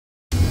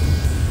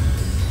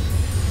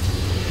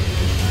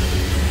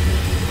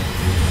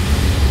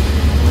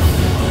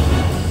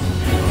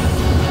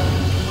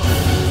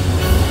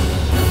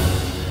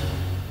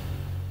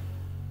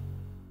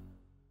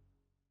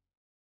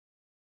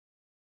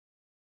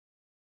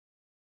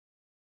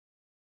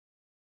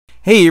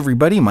Hey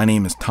everybody, my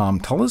name is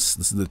Tom Tullis.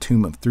 This is the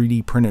Tomb of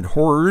 3D Printed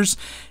Horrors,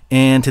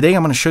 and today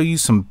I'm going to show you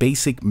some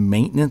basic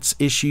maintenance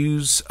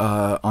issues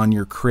on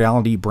your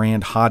Creality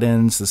brand hot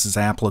ends. This is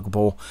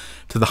applicable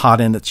to the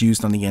hot end that's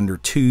used on the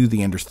Ender-2,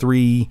 the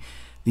Ender-3,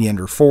 the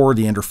Ender-4,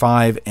 the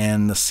Ender-5,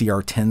 and the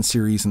CR10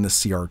 series and the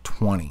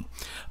CR20.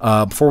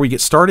 Before we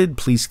get started,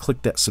 please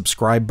click that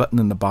subscribe button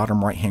in the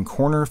bottom right hand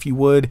corner if you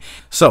would.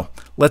 So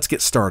let's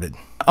get started.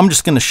 I'm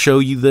just going to show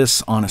you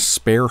this on a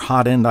spare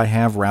hot end I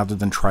have rather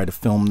than try to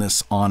film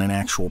this on an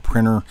actual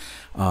printer.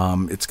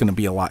 It's going to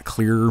be a lot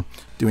clearer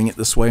doing it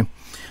this way.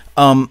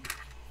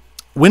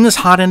 When this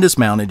hot end is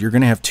mounted, you're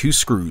going to have two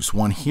screws,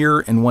 one here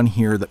and one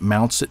here, that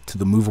mounts it to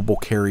the movable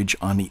carriage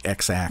on the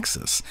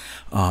x-axis.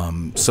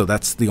 So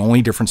that's the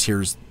only difference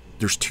here, is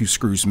there's two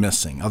screws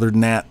missing. Other than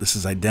that, this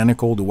is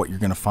identical to what you're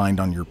going to find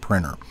on your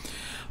printer.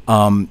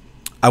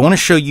 I want to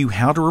show you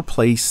how to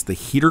replace the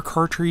heater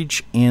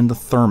cartridge and the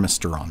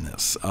thermistor on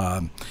this.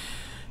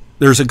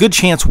 There's a good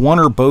chance one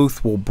or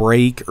both will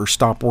break or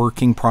stop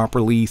working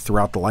properly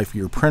throughout the life of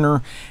your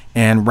printer,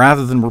 and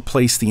rather than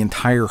replace the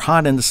entire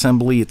hot end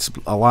assembly, it's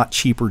a lot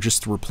cheaper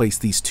just to replace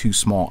these two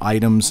small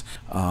items.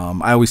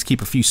 I always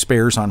keep a few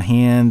spares on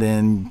hand,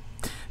 and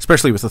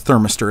especially with the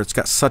thermistor, it's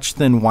got such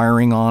thin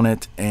wiring on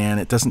it and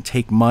it doesn't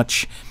take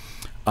much.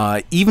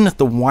 Even if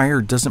the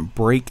wire doesn't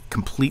break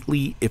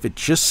completely, if it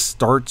just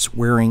starts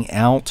wearing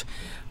out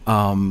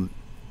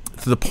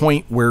to the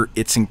point where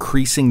it's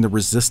increasing the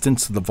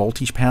resistance of the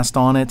voltage passed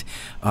on it,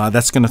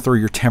 that's going to throw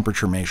your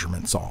temperature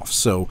measurements off.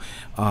 So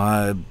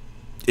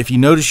if you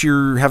notice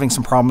you're having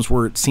some problems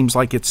where it seems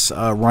like it's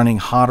running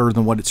hotter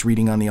than what it's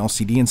reading on the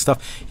LCD and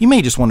stuff, you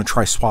may just want to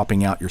try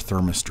swapping out your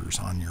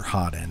thermistors on your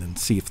hot end and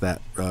see if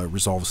that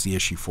resolves the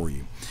issue for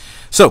you.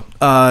 So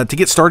to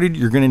get started,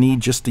 you're going to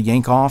need just to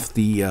yank off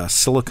the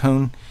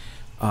silicone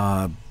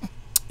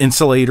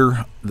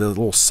insulator, the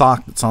little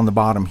sock that's on the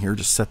bottom here.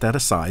 Just set that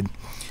aside.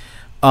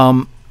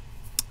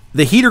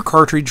 The heater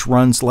cartridge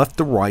runs left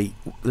to right.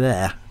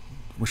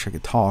 Wish I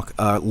could talk.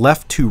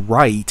 Left to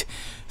right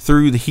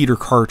through the heater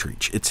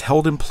cartridge. It's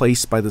held in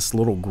place by this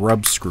little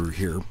grub screw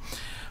here.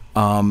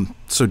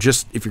 So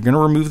just, if you're going to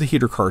remove the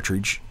heater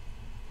cartridge,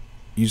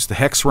 use the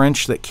hex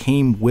wrench that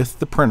came with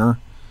the printer.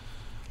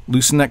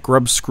 Loosen that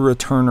grub screw a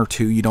turn or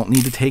two. You don't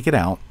need to take it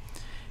out,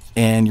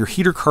 and your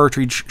heater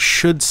cartridge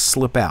should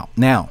slip out.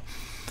 Now,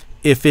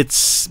 if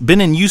it's been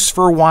in use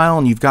for a while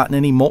and you've gotten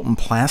any molten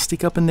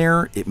plastic up in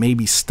there, it may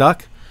be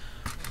stuck.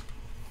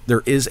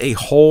 There is a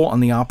hole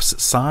on the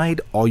opposite side.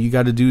 All you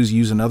got to do is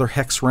use another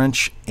hex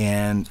wrench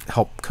and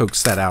help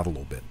coax that out a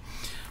little bit.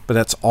 But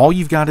that's all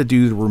you've got to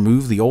do to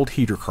remove the old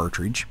heater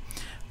cartridge.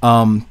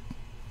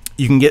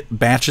 You can get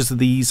batches of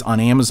these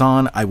on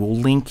Amazon. I will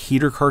link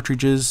heater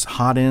cartridges,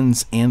 hot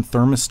ends, and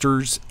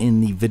thermistors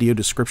in the video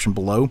description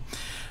below.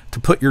 To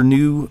put your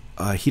new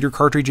heater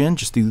cartridge in,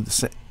 just do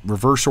the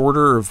reverse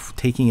order of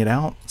taking it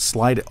out,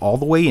 slide it all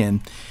the way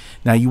in.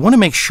 Now you want to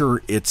make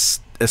sure it's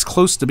as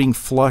close to being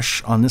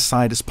flush on this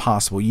side as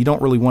possible. You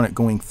don't really want it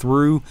going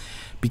through,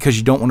 because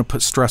you don't want to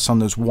put stress on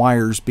those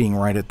wires being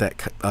right at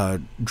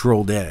that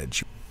drilled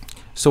edge.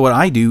 So what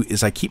I do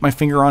is I keep my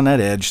finger on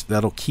that edge.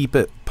 That'll keep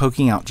it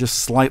poking out just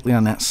slightly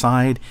on that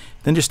side.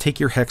 Then just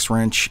take your hex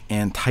wrench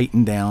and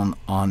tighten down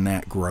on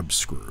that grub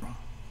screw.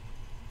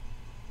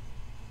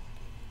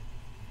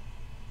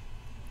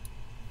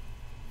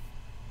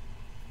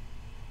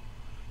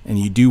 And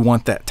you do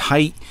want that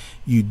tight.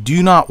 You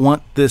do not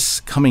want this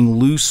coming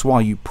loose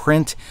while you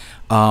print.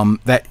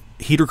 That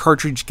heater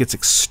cartridge gets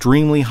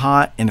extremely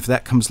hot, and if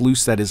that comes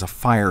loose, that is a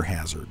fire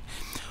hazard.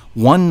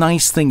 One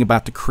nice thing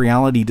about the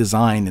Creality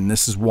design, and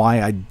this is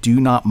why I do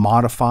not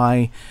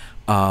modify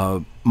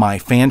my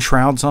fan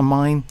shrouds on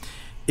mine,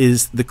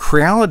 is the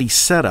Creality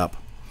setup.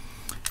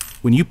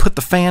 When you put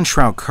the fan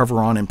shroud cover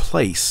on in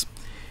place,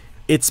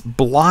 it's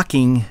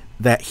blocking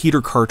that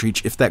heater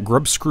cartridge. If that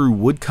grub screw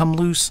would come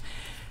loose,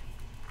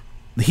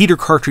 the heater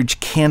cartridge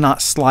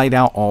cannot slide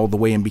out all the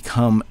way and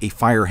become a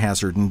fire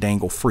hazard and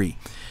dangle free.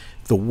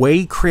 The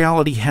way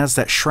Creality has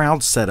that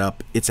shroud set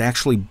up, it's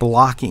actually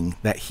blocking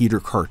that heater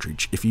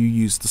cartridge if you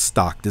use the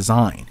stock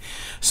design.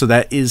 So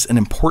that is an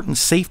important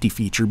safety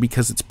feature,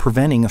 because it's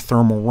preventing a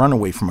thermal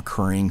runaway from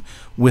occurring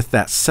with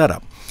that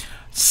setup.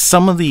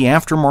 Some of the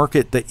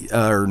aftermarket,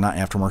 or not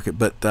aftermarket,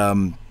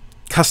 but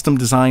custom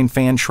design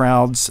fan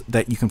shrouds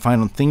that you can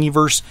find on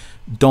Thingiverse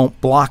don't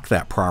block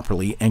that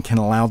properly and can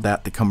allow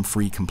that to come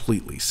free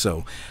completely.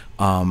 So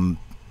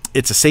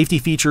it's a safety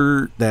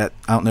feature that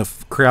I don't know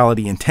if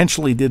Creality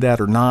intentionally did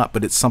that or not,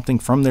 but it's something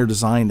from their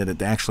design that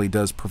it actually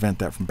does prevent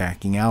that from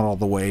backing out all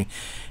the way,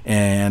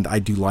 and I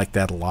do like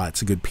that a lot.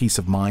 It's a good peace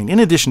of mind, in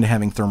addition to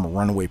having thermal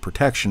runaway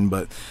protection,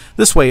 but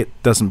this way it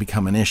doesn't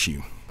become an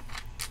issue.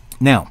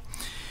 Now,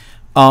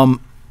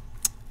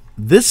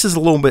 this is a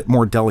little bit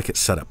more delicate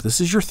setup. This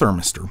is your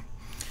thermistor.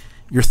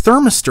 Your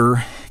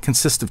thermistor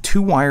consists of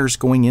two wires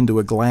going into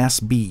a glass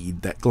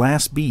bead. That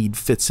glass bead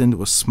fits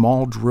into a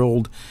small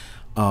drilled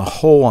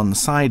hole on the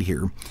side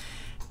here,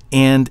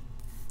 and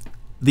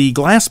the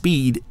glass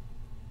bead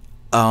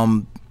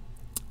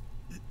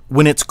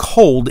when it's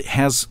cold, it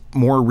has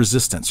more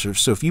resistance.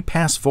 So if you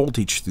pass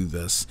voltage through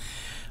this,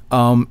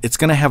 it's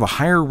going to have a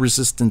higher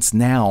resistance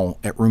now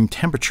at room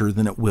temperature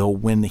than it will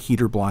when the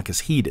heater block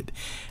is heated.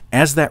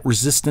 As that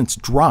resistance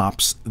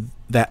drops,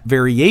 that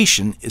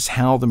variation is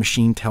how the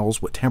machine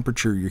tells what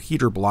temperature your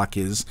heater block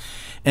is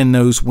and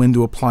knows when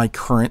to apply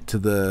current to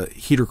the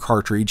heater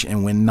cartridge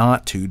and when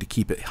not to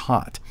keep it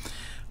hot.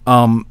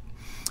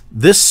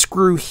 This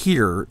screw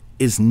here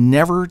is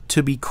never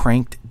to be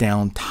cranked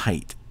down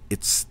tight.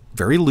 It's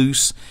very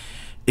loose.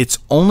 It's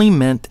only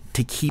meant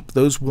to keep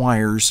those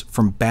wires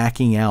from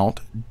backing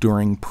out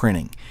during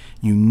printing.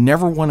 You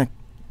never want to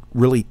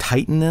really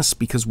tighten this,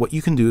 because what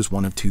you can do is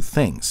one of two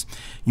things.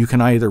 You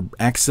can either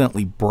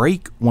accidentally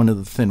break one of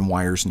the thin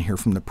wires in here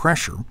from the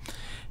pressure,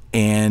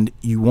 and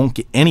you won't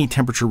get any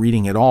temperature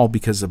reading at all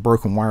because a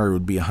broken wire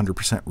would be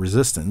 100%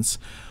 resistance,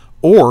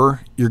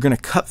 or you're going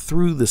to cut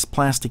through this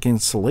plastic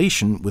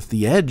insulation with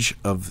the edge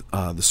of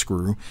the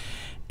screw,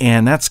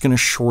 and that's going to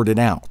short it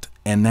out,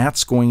 and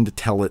that's going to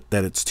tell it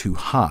that it's too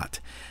hot.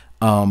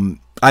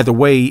 Either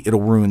way,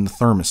 it'll ruin the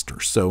thermistor.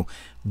 So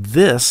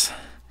this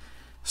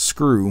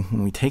screw,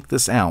 when we take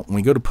this out, when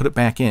we go to put it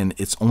back in,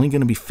 it's only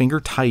going to be finger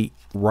tight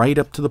right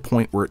up to the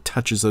point where it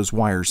touches those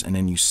wires, and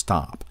then you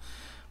stop.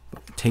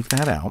 Take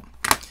that out,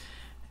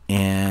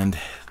 and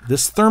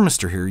this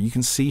thermistor here, you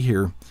can see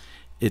here,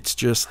 it's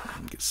just,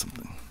 get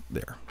something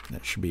there,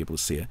 that should be able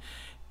to see it.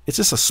 It's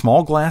just a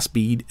small glass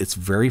bead. It's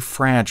very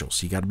fragile,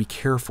 so you got to be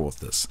careful with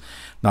this.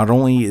 Not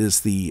only is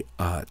the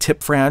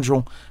tip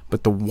fragile,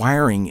 but the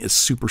wiring is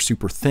super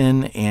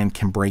thin and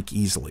can break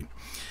easily.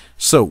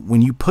 So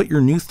when you put your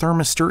new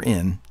thermistor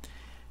in,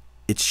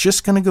 it's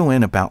just going to go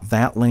in about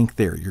that length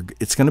there.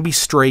 It's going to be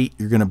straight.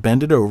 You're going to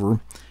bend it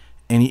over,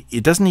 and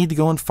it doesn't need to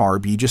go in far,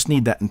 but you just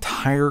need that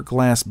entire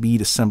glass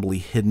bead assembly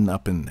hidden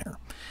up in there.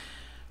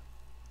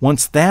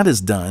 Once that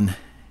is done,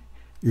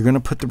 you're going to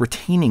put the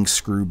retaining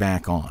screw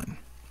back on.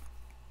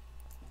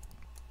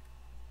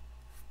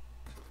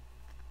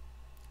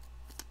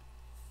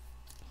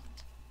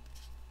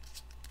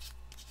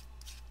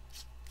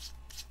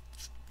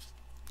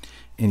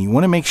 And you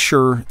want to make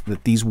sure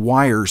that these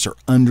wires are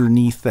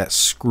underneath that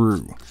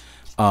screw.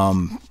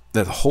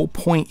 The whole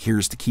point here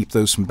is to keep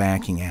those from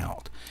backing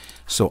out.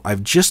 So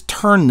I've just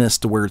turned this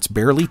to where it's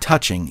barely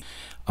touching,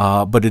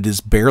 but it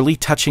is barely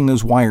touching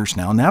those wires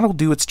now, and that'll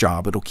do its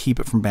job. It'll keep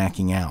it from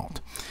backing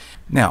out.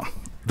 Now,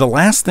 the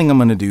last thing I'm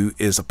going to do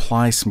is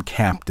apply some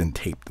Kapton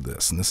tape to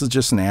this, and this is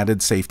just an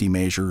added safety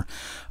measure.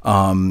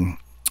 I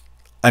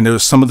know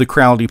some of the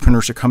Creality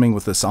printers are coming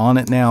with this on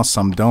it now,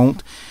 some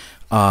don't.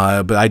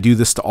 But I do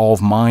this to all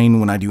of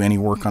mine when I do any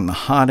work on the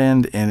hot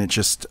end, and it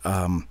just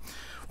will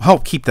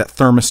help keep that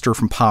thermistor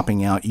from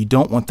popping out. You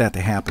don't want that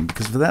to happen,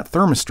 because if that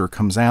thermistor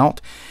comes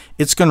out,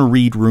 it's going to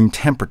read room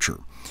temperature.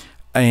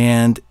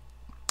 And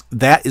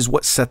that is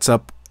what sets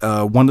up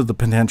one of the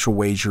potential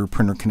ways your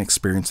printer can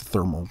experience a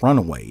thermal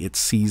runaway. It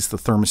sees the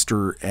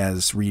thermistor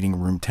as reading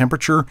room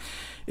temperature.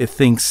 It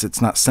thinks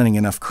it's not sending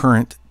enough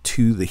current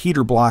to the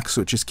heater block,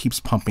 so it just keeps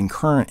pumping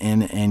current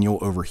in, and you'll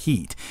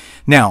overheat.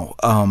 Now,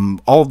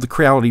 all of the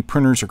Creality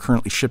printers are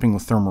currently shipping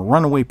with thermal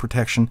runaway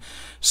protection,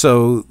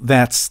 so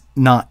that's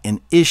not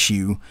an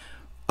issue.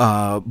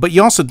 But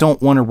you also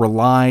don't want to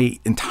rely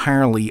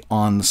entirely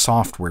on the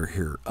software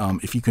here.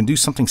 If you can do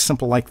something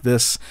simple like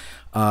this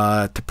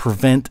to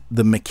prevent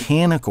the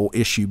mechanical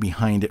issue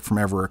behind it from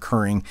ever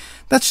occurring,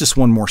 that's just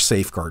one more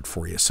safeguard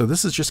for you. So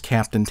this is just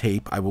Kapton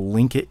tape. I will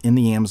link it in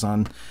the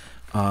Amazon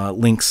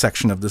link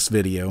section of this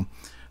video.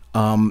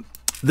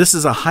 This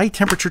is a high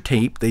temperature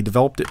tape. They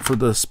developed it for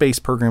the space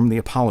program, the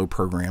Apollo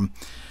program,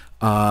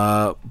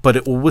 but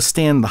it will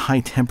withstand the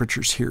high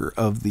temperatures here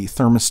of the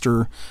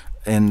thermistor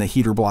and the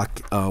heater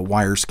block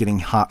wires getting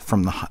hot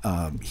from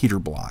the heater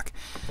block.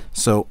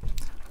 So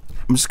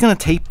I'm just going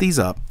to tape these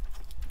up,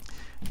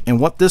 and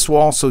what this will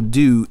also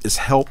do is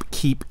help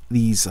keep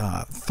these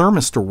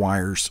thermistor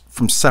wires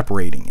from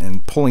separating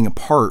and pulling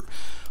apart,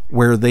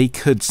 where they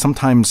could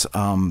sometimes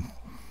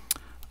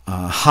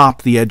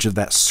hop the edge of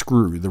that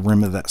screw, the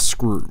rim of that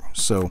screw.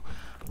 So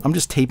I'm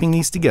just taping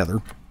these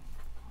together,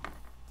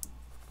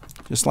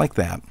 just like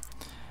that.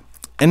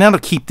 And that'll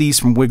keep these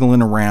from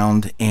wiggling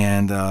around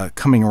and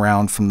coming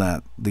around from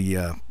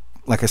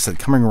like I said,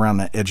 coming around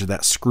that edge of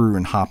that screw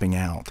and hopping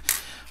out.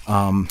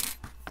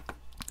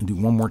 Do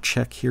one more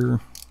check here.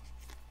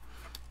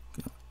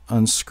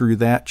 Unscrew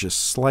that just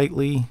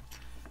slightly,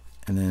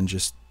 and then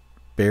just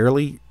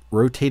barely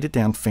rotate it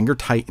down, finger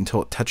tight,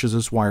 until it touches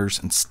those wires,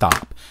 and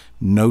stop.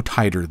 No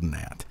tighter than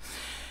that.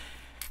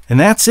 And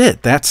that's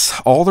it.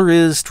 That's all there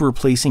is to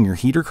replacing your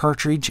heater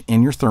cartridge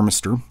and your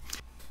thermistor.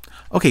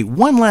 Okay,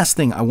 one last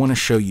thing I want to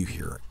show you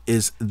here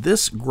is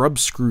this grub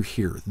screw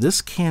here.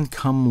 This can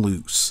come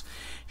loose,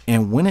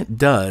 and when it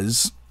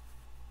does,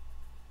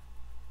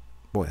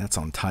 boy, that's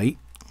on tight.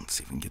 Let's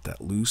see if we can get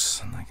that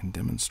loose, and I can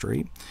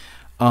demonstrate.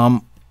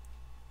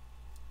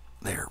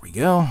 There we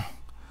go.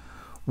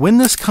 When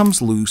this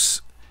comes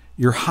loose,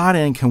 your hot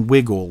end can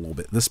wiggle a little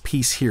bit. This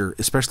piece here,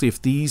 especially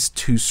if these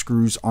two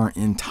screws aren't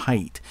in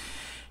tight.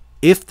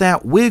 If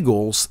that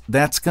wiggles,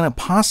 that's going to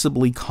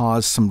possibly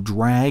cause some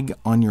drag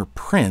on your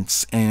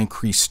prints and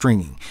increase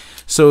stringing.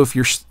 So if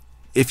you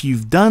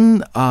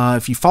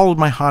followed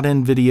my hot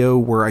end video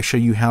where I show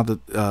you how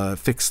to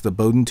fix the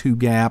Bowden tube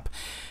gap,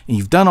 and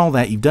you've done all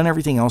that, you've done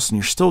everything else, and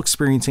you're still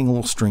experiencing a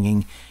little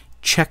stringing,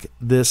 check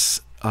this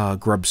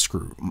grub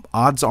screw.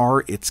 Odds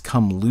are it's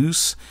come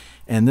loose,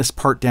 and this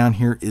part down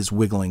here is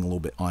wiggling a little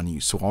bit on you.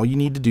 So all you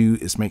need to do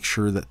is make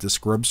sure that this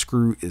grub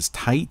screw is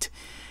tight,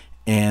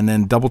 and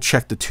then double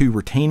check the 2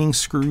 retaining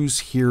screws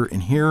here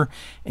and here,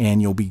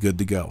 and you'll be good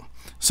to go.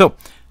 So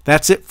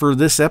that's it for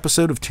this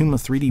episode of Tomb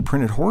of 3D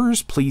Printed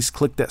Horrors. Please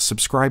click that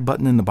subscribe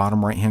button in the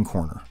bottom right hand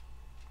corner.